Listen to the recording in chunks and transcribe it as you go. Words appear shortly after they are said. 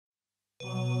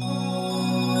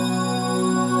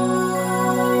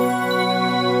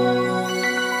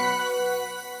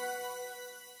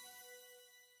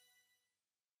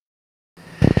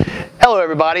Hello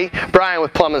everybody, Brian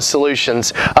with Plumbing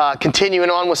Solutions. Continuing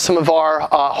on with some of our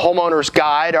Homeowner's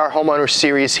Guide, our Homeowner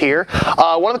series here.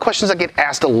 One of the questions I get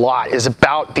asked a lot is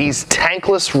about these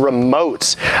tankless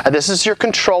remotes. This is your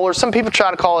controller. Some people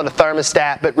try to call it a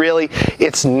thermostat, but really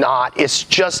it's not. It's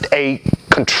just a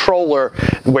controller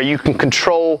where you can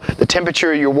control the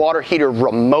temperature of your water heater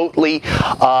remotely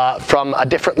from a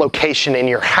different location in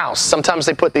your house. Sometimes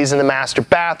they put these in the master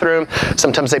bathroom,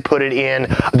 sometimes they put it in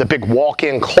the big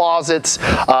walk-in closets,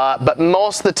 but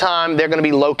most of the time they're going to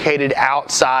be located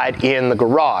outside in the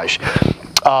garage.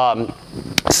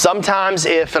 Sometimes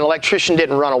if an electrician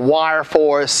didn't run a wire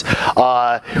for us,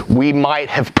 we might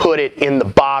have put it in the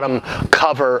bottom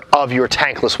cover of your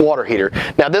tankless water heater.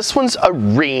 Now this one's a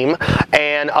Rheem,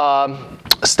 and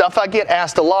stuff I get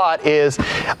asked a lot is,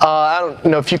 I don't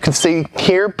know if you can see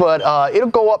here, but it'll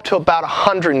go up to about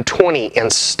 120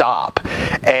 and stop,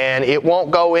 and it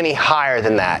won't go any higher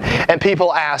than that. And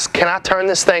people ask, can I turn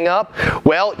this thing up?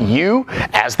 Well, you,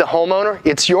 as the homeowner,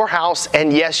 it's your house,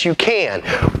 and yes, you can.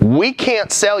 We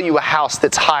can't sell you a house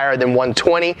that's higher than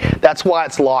 120. That's why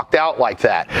it's locked out like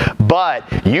that.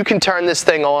 But you can turn this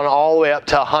thing on all the way up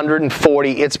to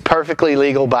 140. It's perfectly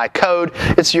legal by code.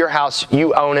 It's your house.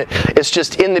 You own it. It's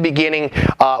just in the beginning,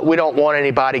 we don't want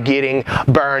anybody getting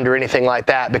burned or anything like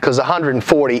that because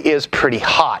 140 is pretty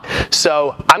hot.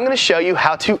 So I'm going to show you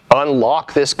how to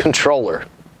unlock this controller.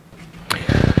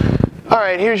 All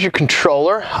right, here's your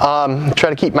controller. Try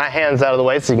to keep my hands out of the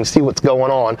way so you can see what's going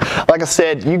on. Like I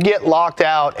said, you get locked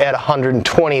out at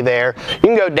 120 there. You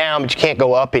can go down, but you can't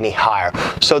go up any higher.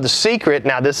 So the secret,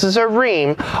 now this is a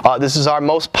Rheem. This is our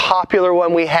most popular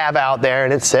one we have out there,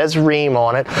 and it says Rheem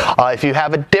on it. If you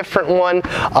have a different one,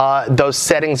 those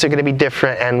settings are going to be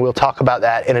different, and we'll talk about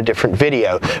that in a different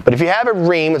video. But if you have a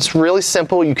Rheem, it's really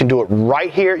simple. You can do it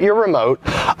right here at your remote.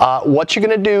 What you're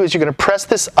going to do is you're going to press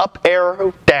this up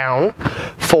arrow down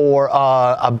for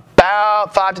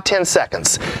about 5 to 10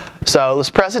 seconds. So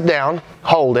let's press it down,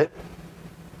 hold it.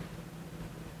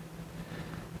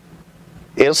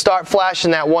 It'll start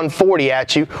flashing that 140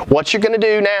 at you. What you're going to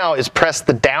do now is press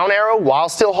the down arrow while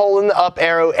still holding the up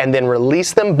arrow and then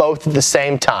release them both at the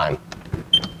same time.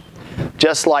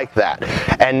 Just like that.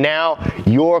 And now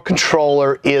your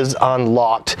controller is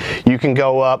unlocked. You can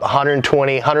go up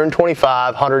 120,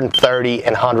 125, 130,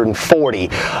 and 140.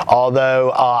 Although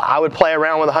I would play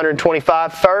around with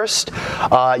 125 first.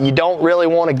 You don't really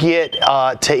want to get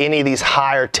to any of these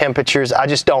higher temperatures. I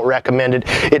just don't recommend it.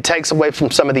 It takes away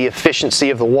from some of the efficiency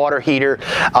of the water heater,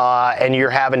 and you're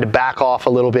having to back off a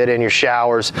little bit in your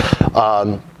showers.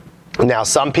 Now,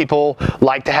 some people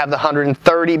like to have the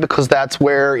 130 because that's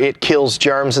where it kills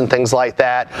germs and things like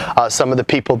that. Some of the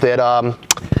people that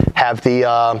have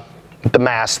the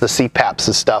masks, the CPAPs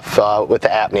and stuff with the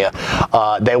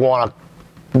apnea, they want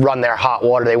to run their hot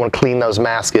water. They want to clean those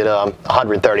masks at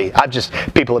 130.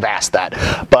 People have asked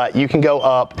that. But you can go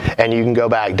up and you can go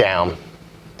back down.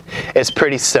 It's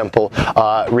pretty simple.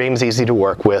 Rheem's easy to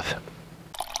work with.